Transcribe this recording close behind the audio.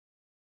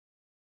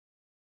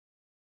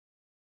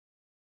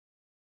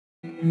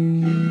Cold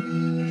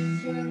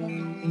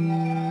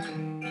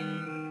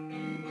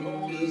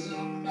as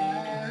a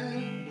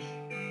match,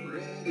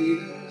 ready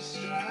to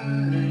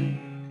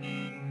strike.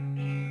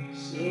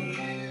 So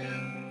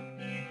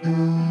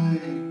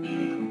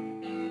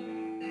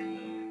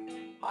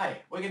Hi,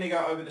 we're going to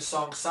go over the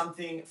song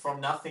Something from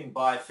Nothing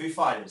by Foo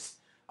Fighters.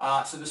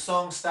 So the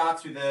song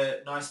starts with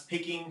a nice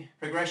picking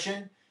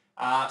progression,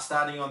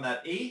 starting on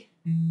that E,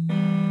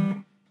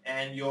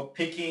 and you're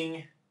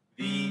picking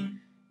the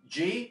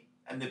G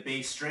and the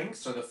B strings,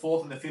 so the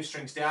fourth and the fifth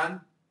strings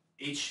down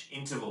each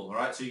interval, all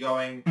right? So you're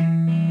going...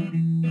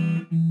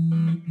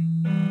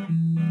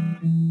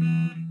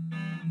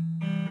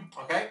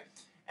 Okay?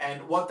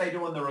 And what they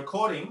do on the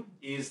recording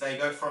is they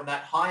go from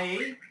that high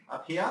E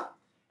up here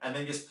and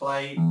then just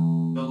play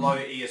the low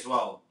E as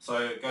well. So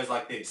it goes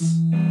like this.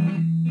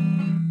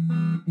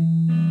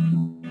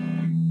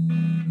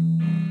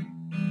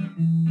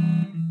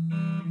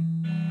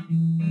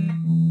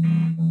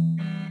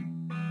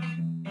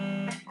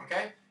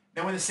 Okay?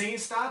 Then when the singing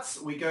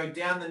starts, we go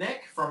down the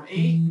neck from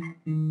E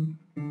to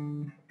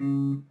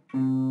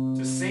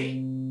C,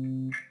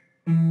 and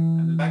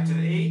then back to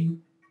the E,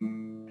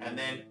 and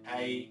then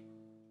a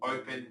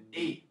open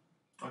E.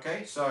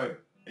 Okay, so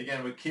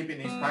again we're keeping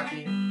this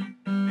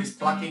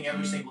plucking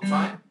every single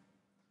time.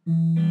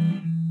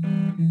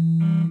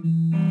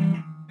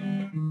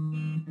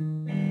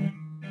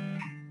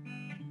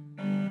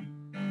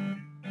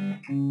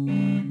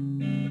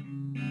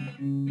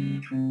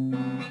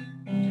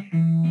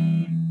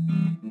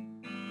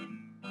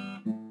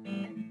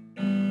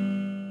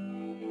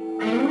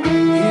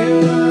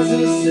 Here's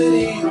a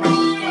city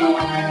on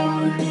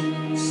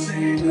fire,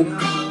 singing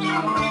along.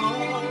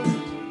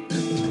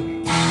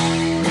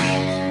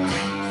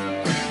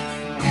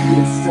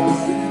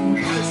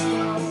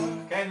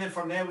 Okay, and then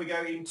from there we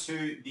go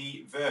into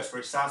the verse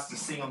where it starts to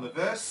sing on the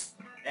verse,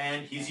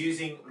 and he's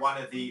using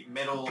one of the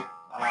metal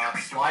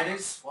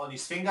sliders on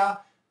his finger,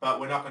 but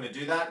we're not going to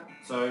do that.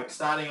 So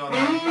starting on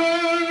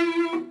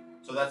that,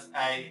 so that's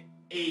a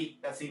E,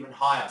 that's even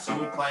higher. So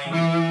we're playing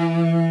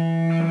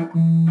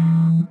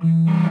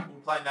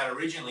that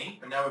originally,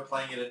 but now we're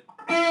playing it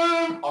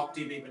an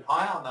octave even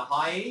higher on the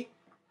high E,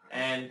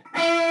 and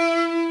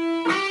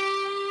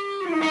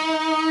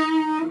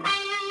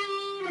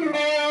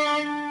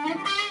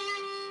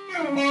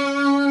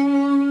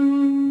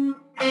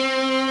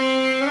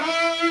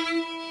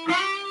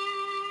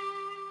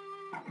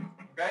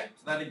okay,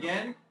 so that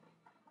again.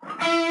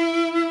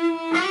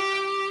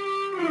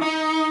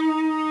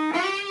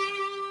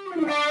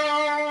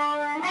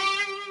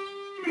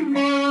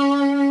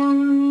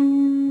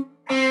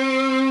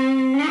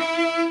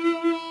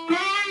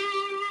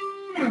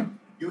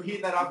 You'll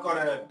hear that I've got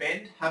a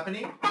bend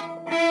happening.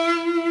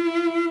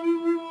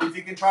 If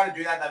you can try to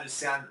do that, that would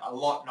sound a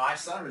lot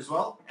nicer as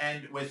well.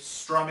 And with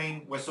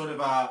strumming, we're sort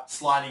of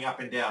sliding up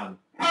and down.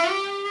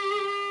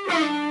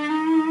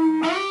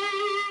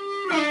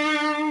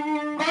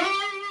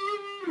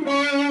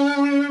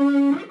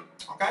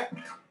 Okay,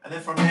 and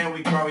then from there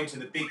we grow into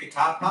the big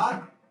guitar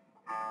part.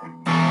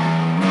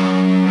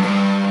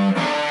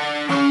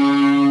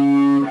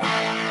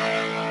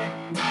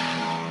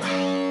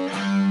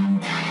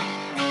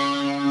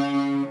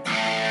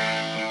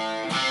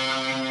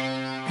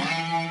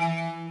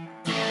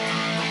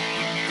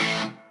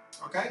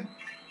 Okay,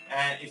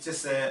 and it's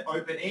just an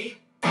open E. E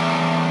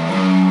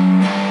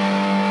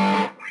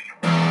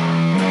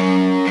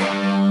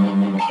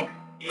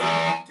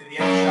to the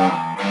F sharp.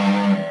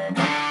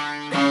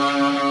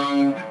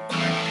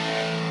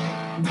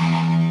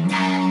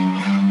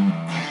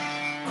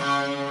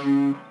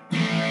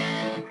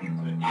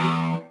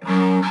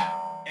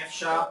 F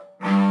sharp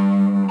to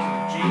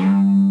the G,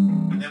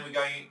 and then we're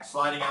going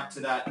sliding up to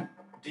that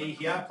D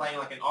here, playing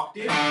like an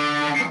octave.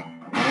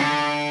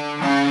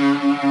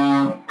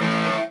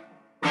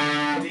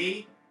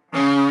 D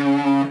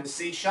to the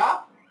C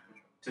sharp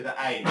to the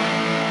A.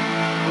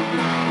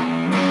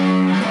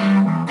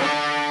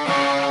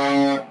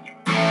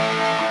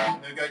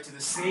 And then we go to the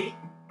C.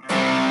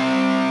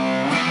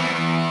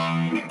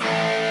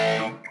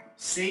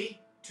 C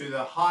to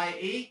the high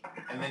E,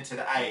 and then to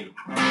the A.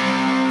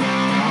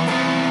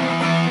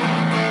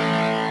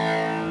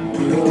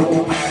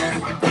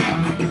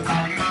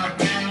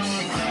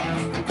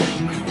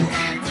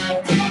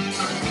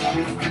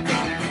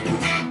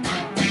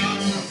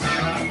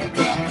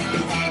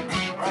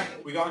 Alright,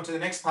 we go into the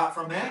next part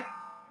from there,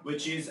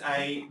 which is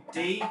a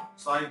D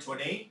sliding to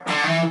an E.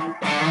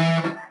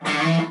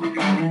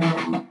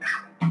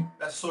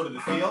 That's sort of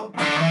the feel.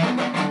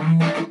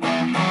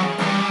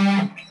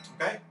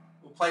 Okay,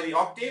 we'll play the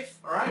octave,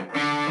 alright?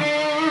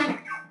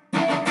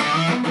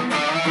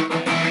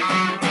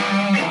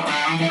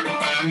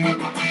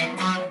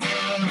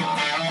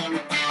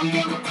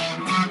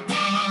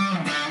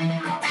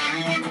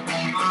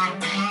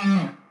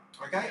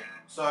 Okay,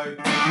 so,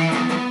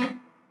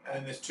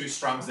 and there's two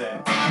strums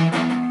there.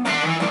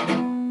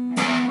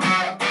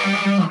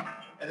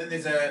 And then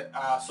there's a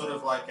sort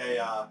of like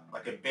a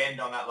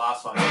bend on that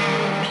last one.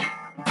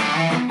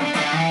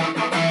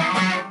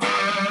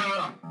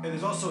 And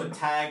there's also a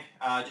tag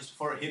just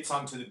before it hits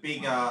onto the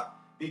big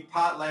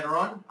part later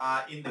on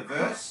in the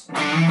verse.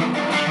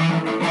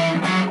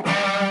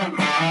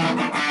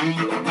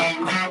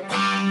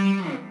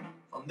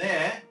 From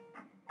there,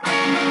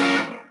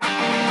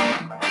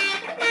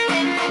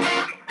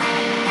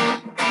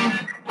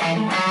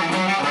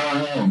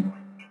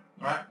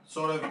 right,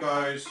 sort of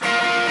goes.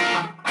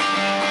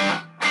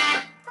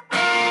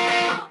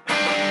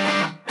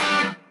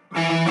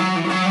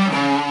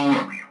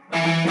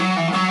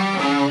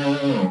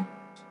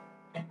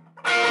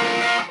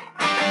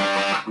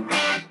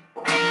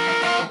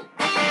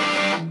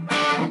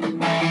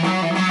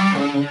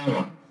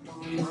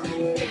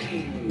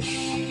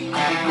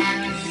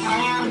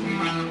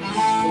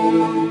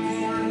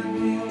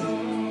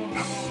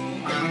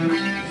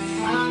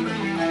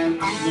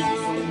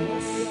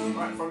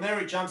 Right, from there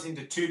it jumps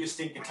into two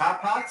distinct guitar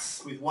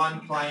parts, with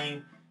one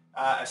playing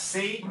a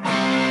C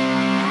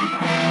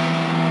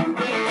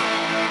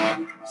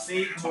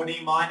to an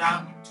E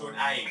minor to an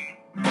A.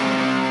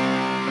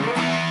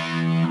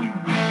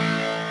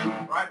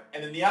 Right,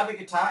 and then the other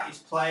guitar is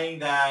playing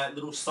that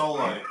little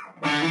solo.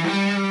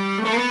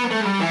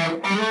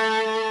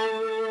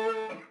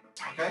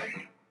 Okay?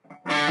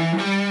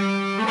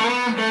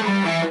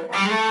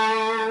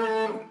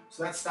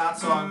 So that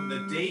starts on the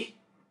D.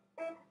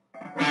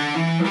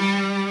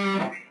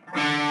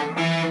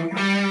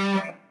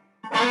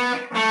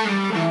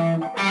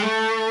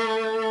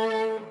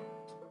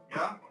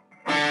 Yeah.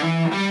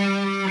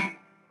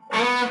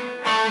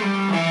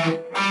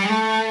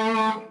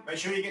 Make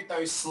sure you get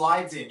those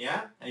slides in,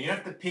 yeah? And you don't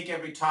have to pick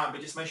every time,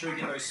 but just make sure you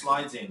get those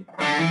slides in.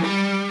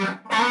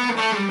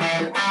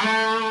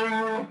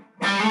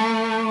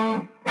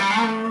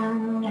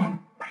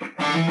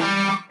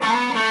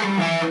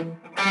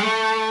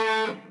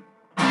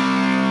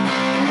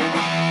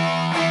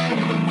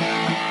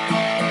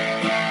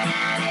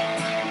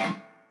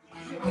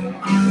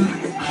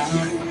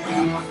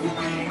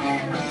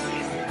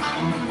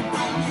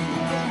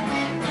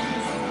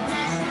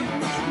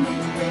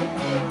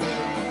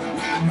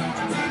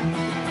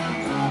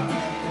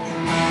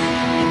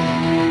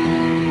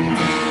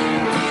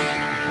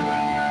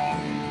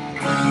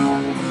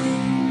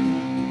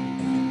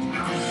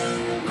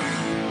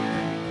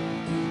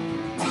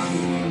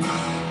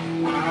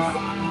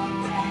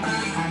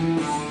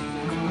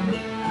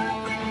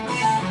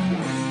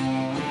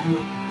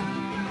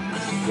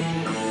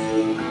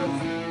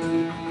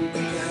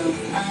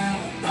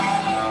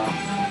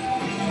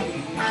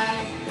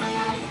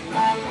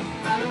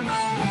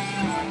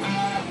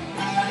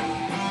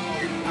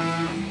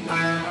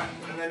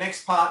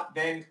 Next part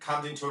then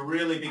comes into a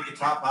really big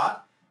guitar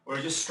part where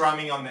we're just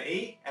strumming on the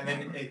E, and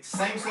then it's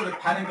same sort of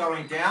pattern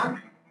going down.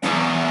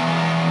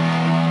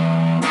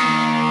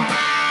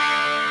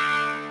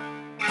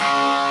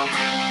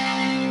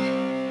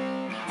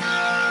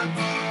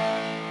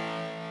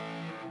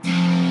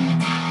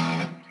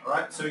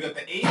 Alright, so we got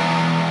the E,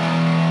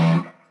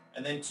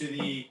 and then to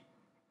the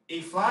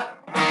E flat,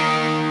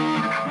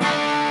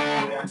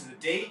 down to the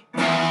D,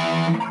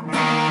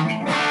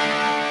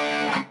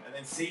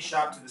 C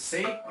sharp to the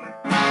C. Then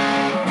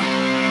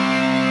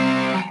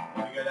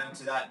we go down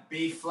to that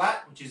B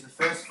flat, which is the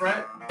first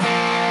fret,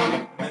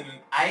 and then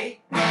an A,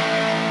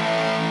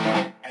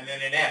 and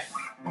then an F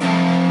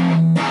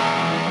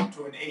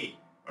to an E.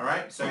 All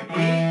right, so E, E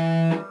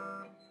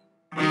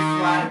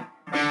flat,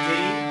 D,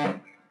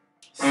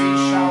 C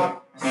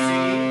sharp, C,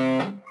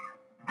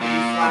 B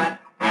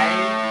flat,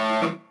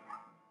 A,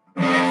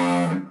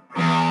 F,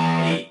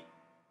 E.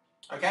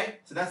 Okay,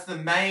 so that's the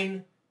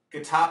main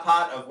guitar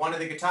part of one of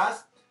the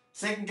guitars.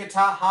 Second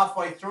guitar,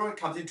 halfway through it,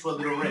 comes into a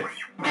little riff.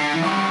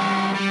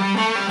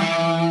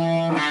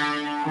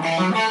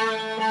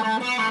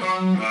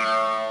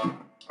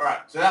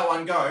 Alright, so that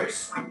one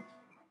goes,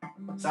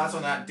 starts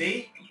on that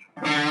D,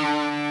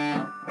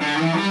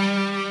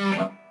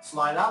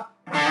 slide up,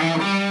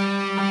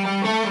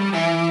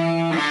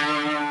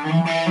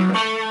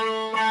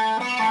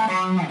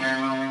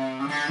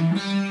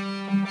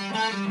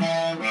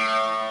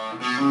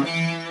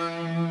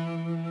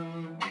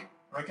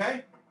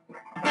 okay?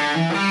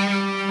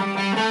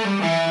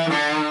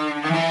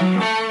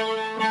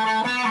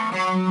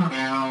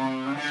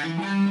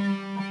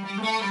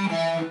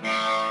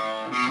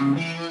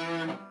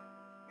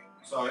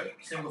 So,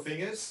 single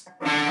fingers.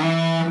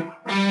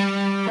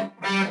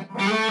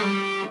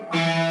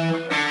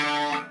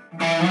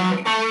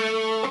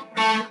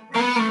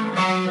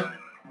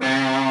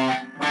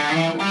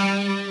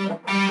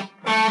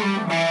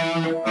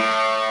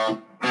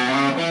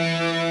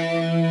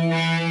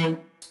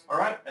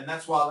 Alright, and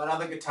that's while that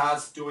other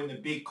guitar's doing the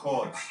big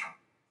chords.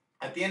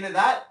 At the end of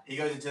that, he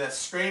goes into that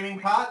screaming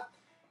part,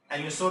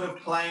 and you're sort of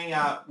playing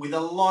with a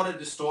lot of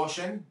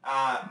distortion,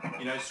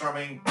 you know,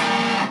 strumming.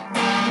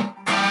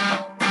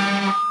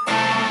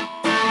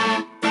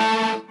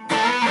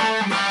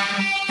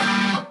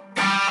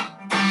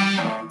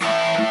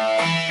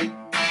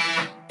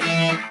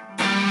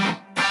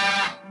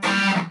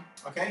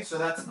 Okay, so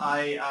that's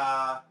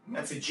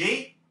a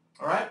G,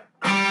 all right?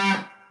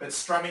 but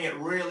strumming it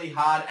really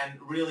hard and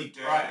really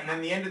dirty. Right, and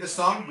then the end of the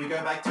song, we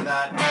go back to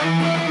that,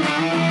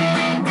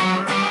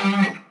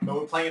 but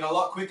we're playing it a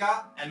lot quicker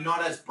and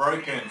not as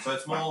broken, so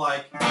it's more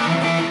like...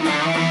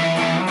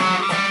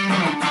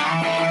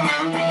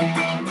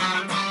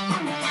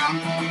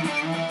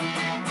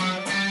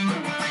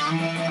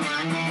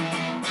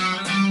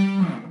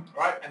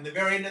 Right, and the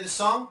very end of the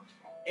song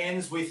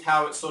ends with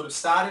how it sort of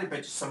started,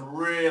 but just some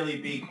really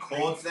big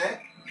chords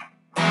there.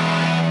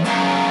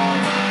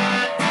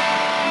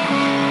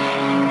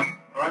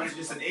 Alright, so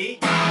just an E.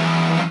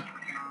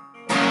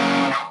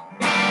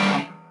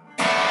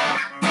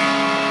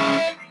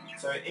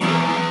 So E,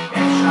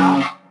 F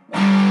sharp,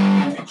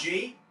 to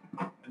G,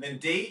 and then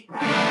D.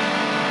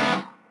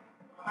 And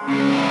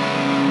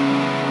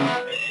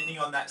ending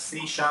on that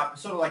C sharp,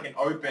 sort of like an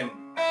open.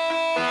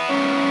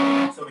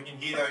 So we can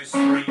hear those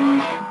three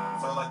open.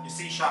 So like your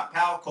C sharp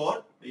power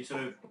chord, you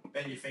sort of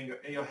bend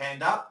your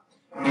hand up.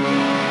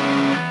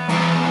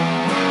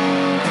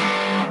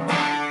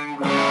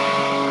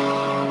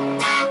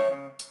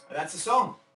 And that's the song.